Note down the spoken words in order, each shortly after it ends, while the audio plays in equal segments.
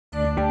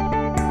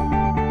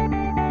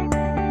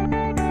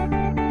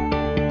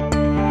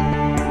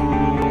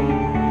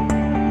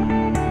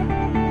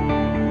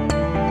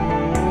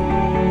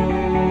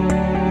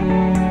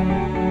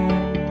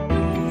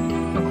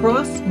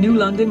New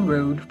London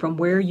Road, from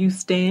where you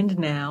stand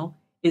now,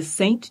 is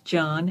St.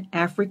 John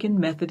African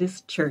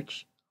Methodist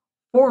Church,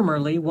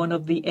 formerly one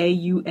of the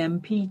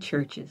AUMP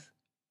churches.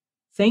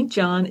 St.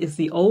 John is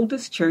the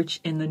oldest church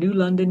in the New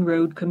London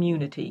Road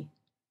community,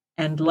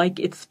 and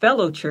like its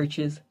fellow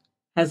churches,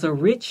 has a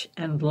rich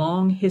and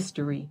long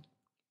history.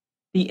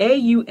 The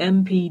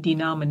AUMP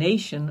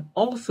denomination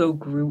also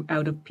grew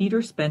out of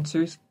Peter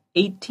Spencer's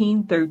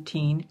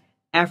 1813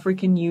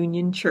 African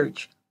Union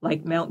Church,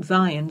 like Mount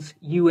Zion's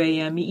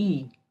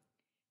UAME.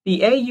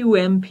 The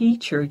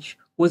AUMP church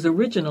was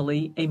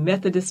originally a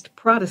Methodist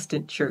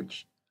Protestant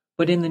church,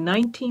 but in the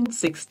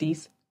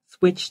 1960s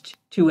switched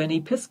to an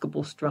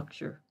Episcopal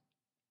structure.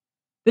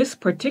 This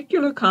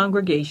particular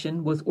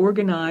congregation was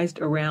organized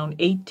around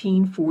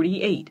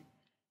 1848,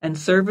 and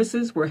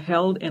services were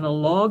held in a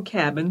log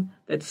cabin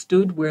that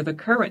stood where the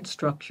current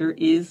structure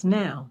is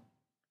now.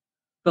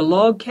 The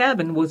log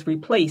cabin was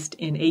replaced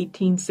in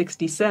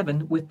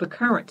 1867 with the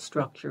current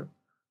structure,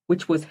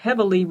 which was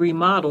heavily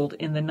remodeled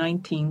in the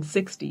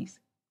 1960s.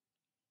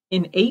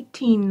 In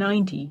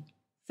 1890,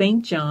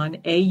 St. John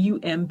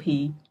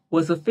AUMP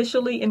was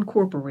officially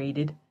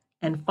incorporated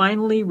and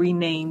finally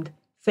renamed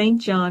St.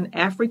 John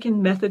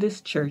African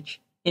Methodist Church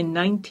in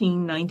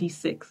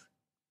 1996.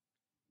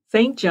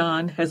 St.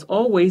 John has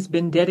always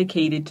been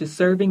dedicated to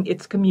serving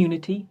its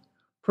community,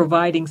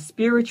 providing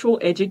spiritual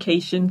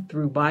education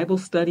through Bible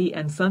study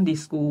and Sunday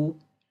school,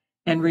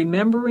 and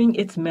remembering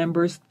its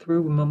members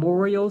through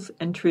memorials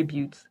and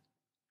tributes.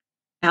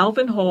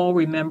 Alvin Hall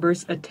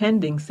remembers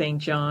attending St.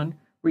 John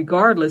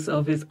regardless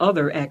of his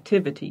other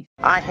activities.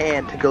 I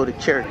had to go to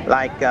church.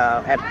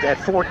 At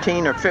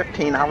 14 or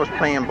 15, I was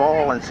playing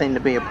ball and seemed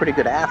to be a pretty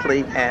good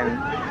athlete,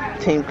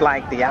 and teams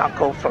like the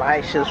Alco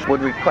Flashes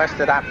would request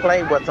that I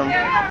play with them.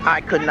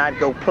 I could not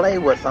go play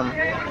with them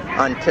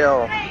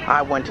until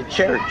I went to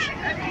church.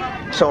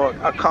 So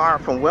a car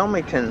from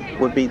Wilmington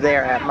would be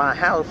there at my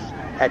house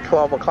at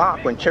 12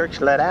 o'clock when church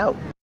let out.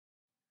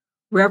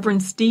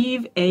 Reverend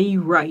Steve A.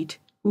 Wright,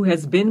 who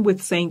has been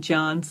with St.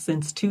 John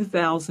since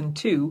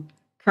 2002,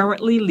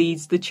 currently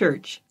leads the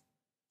church.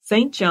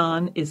 St.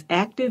 John is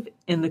active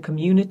in the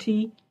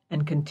community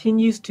and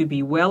continues to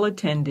be well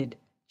attended,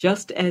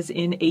 just as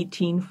in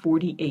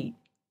 1848.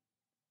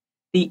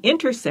 The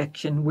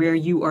intersection where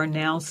you are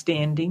now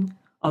standing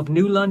of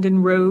New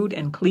London Road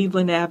and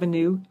Cleveland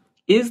Avenue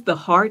is the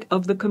heart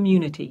of the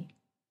community.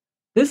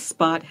 This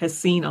spot has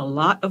seen a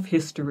lot of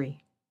history.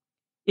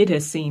 It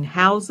has seen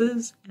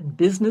houses and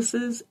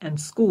businesses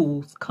and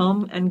schools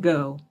come and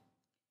go.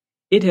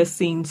 It has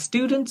seen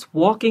students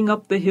walking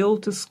up the hill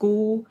to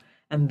school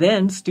and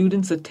then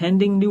students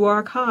attending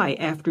Newark High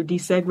after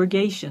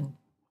desegregation.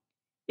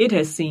 It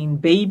has seen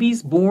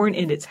babies born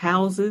in its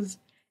houses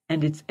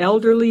and its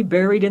elderly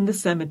buried in the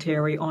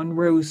cemetery on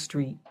Rose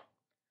Street.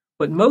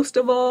 But most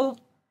of all,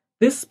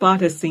 this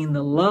spot has seen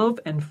the love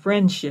and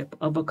friendship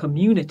of a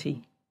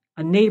community,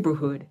 a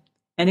neighborhood,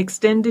 an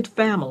extended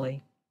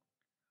family.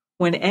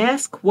 When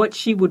asked what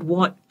she would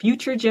want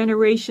future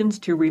generations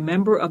to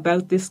remember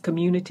about this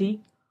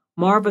community,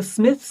 Marva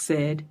Smith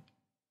said,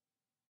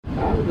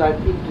 I would like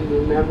people to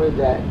remember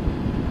that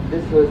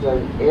this was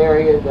an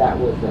area that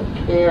was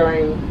a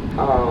caring,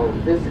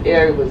 this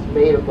area was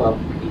made up of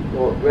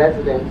people,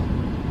 residents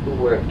who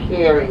were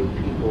caring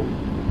people,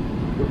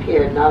 who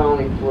cared not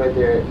only for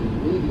their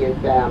immediate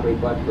family,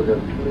 but for the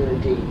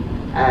community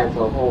as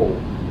a whole.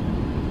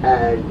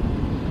 And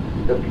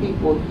the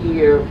people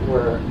here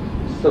were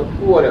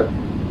supportive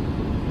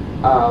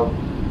of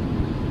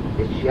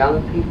its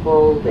young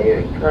people.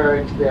 They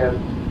encouraged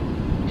them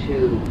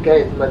to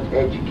get as much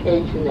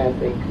education as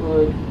they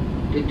could,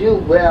 to do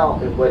well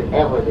in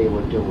whatever they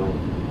were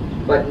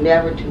doing, but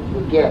never to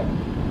forget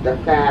the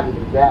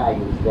family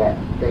values that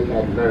they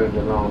had learned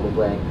along the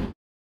way.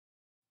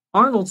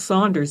 Arnold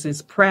Saunders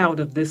is proud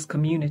of this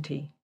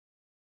community.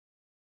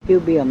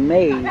 You'll be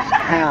amazed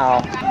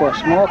how, for a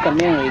small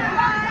community,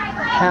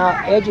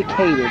 how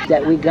educated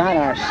that we got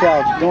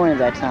ourselves during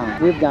that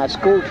time. We've got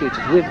school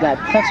teachers, we've got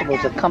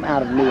principals that come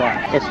out of Newark.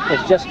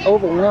 It's just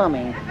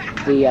overwhelming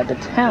the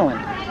talent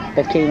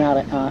that came out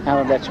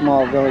of that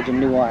small village in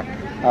Newark.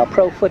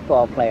 Pro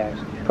football players,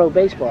 pro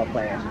baseball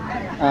players,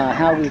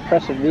 how we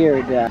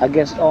persevered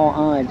against all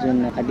odds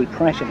in a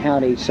depression, how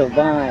they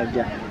survived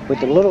with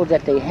the little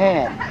that they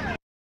had.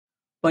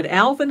 But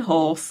Alvin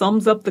Hall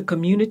sums up the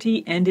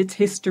community and its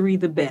history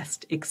the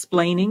best,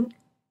 explaining,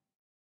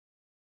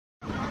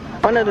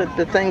 one of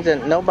the things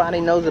that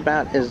nobody knows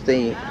about is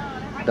the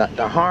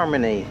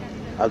harmony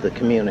of the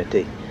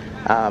community,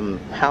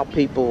 how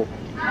people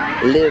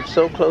lived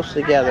so close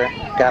together,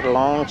 got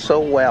along so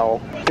well,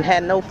 and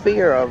had no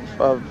fear of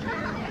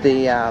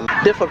the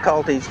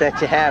difficulties that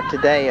you have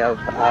today of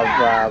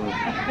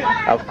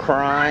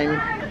crime,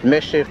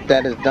 mischief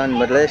that is done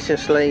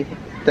maliciously.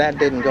 That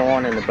didn't go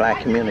on in the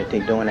black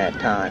community during that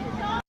time.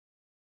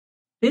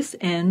 This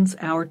ends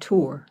our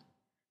tour.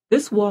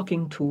 This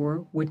walking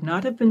tour would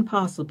not have been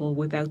possible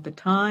without the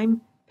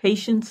time,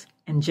 patience,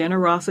 and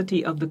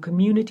generosity of the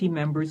community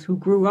members who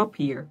grew up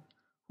here,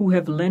 who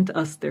have lent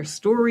us their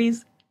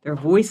stories, their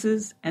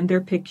voices, and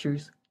their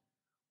pictures.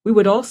 We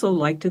would also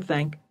like to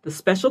thank the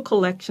Special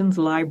Collections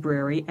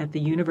Library at the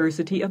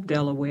University of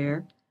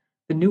Delaware,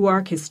 the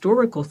Newark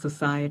Historical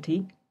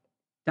Society,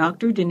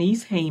 Dr.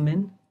 Denise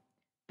Heyman,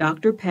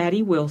 Dr.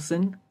 Patty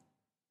Wilson,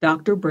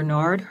 Dr.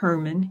 Bernard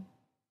Herman,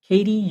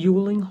 Katie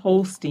Euling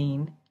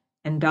Holstein,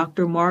 and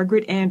Dr.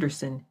 Margaret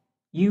Anderson,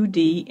 UD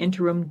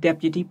Interim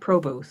Deputy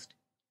Provost.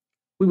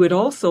 We would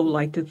also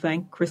like to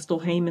thank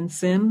Crystal Heyman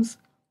Sims,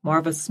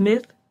 Marva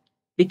Smith,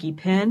 Vicki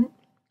Penn,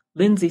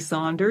 Lindsay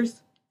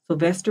Saunders,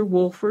 Sylvester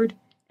Wolford,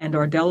 and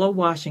Ardella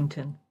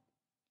Washington.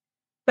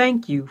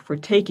 Thank you for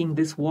taking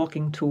this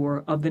walking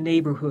tour of the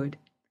neighborhood.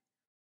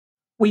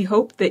 We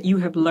hope that you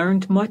have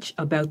learned much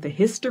about the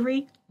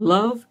history,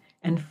 love,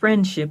 and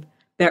friendship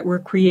that were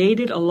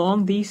created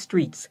along these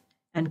streets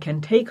and can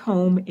take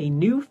home a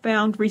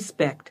newfound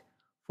respect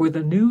for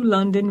the New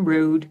London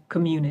Road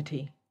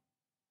community.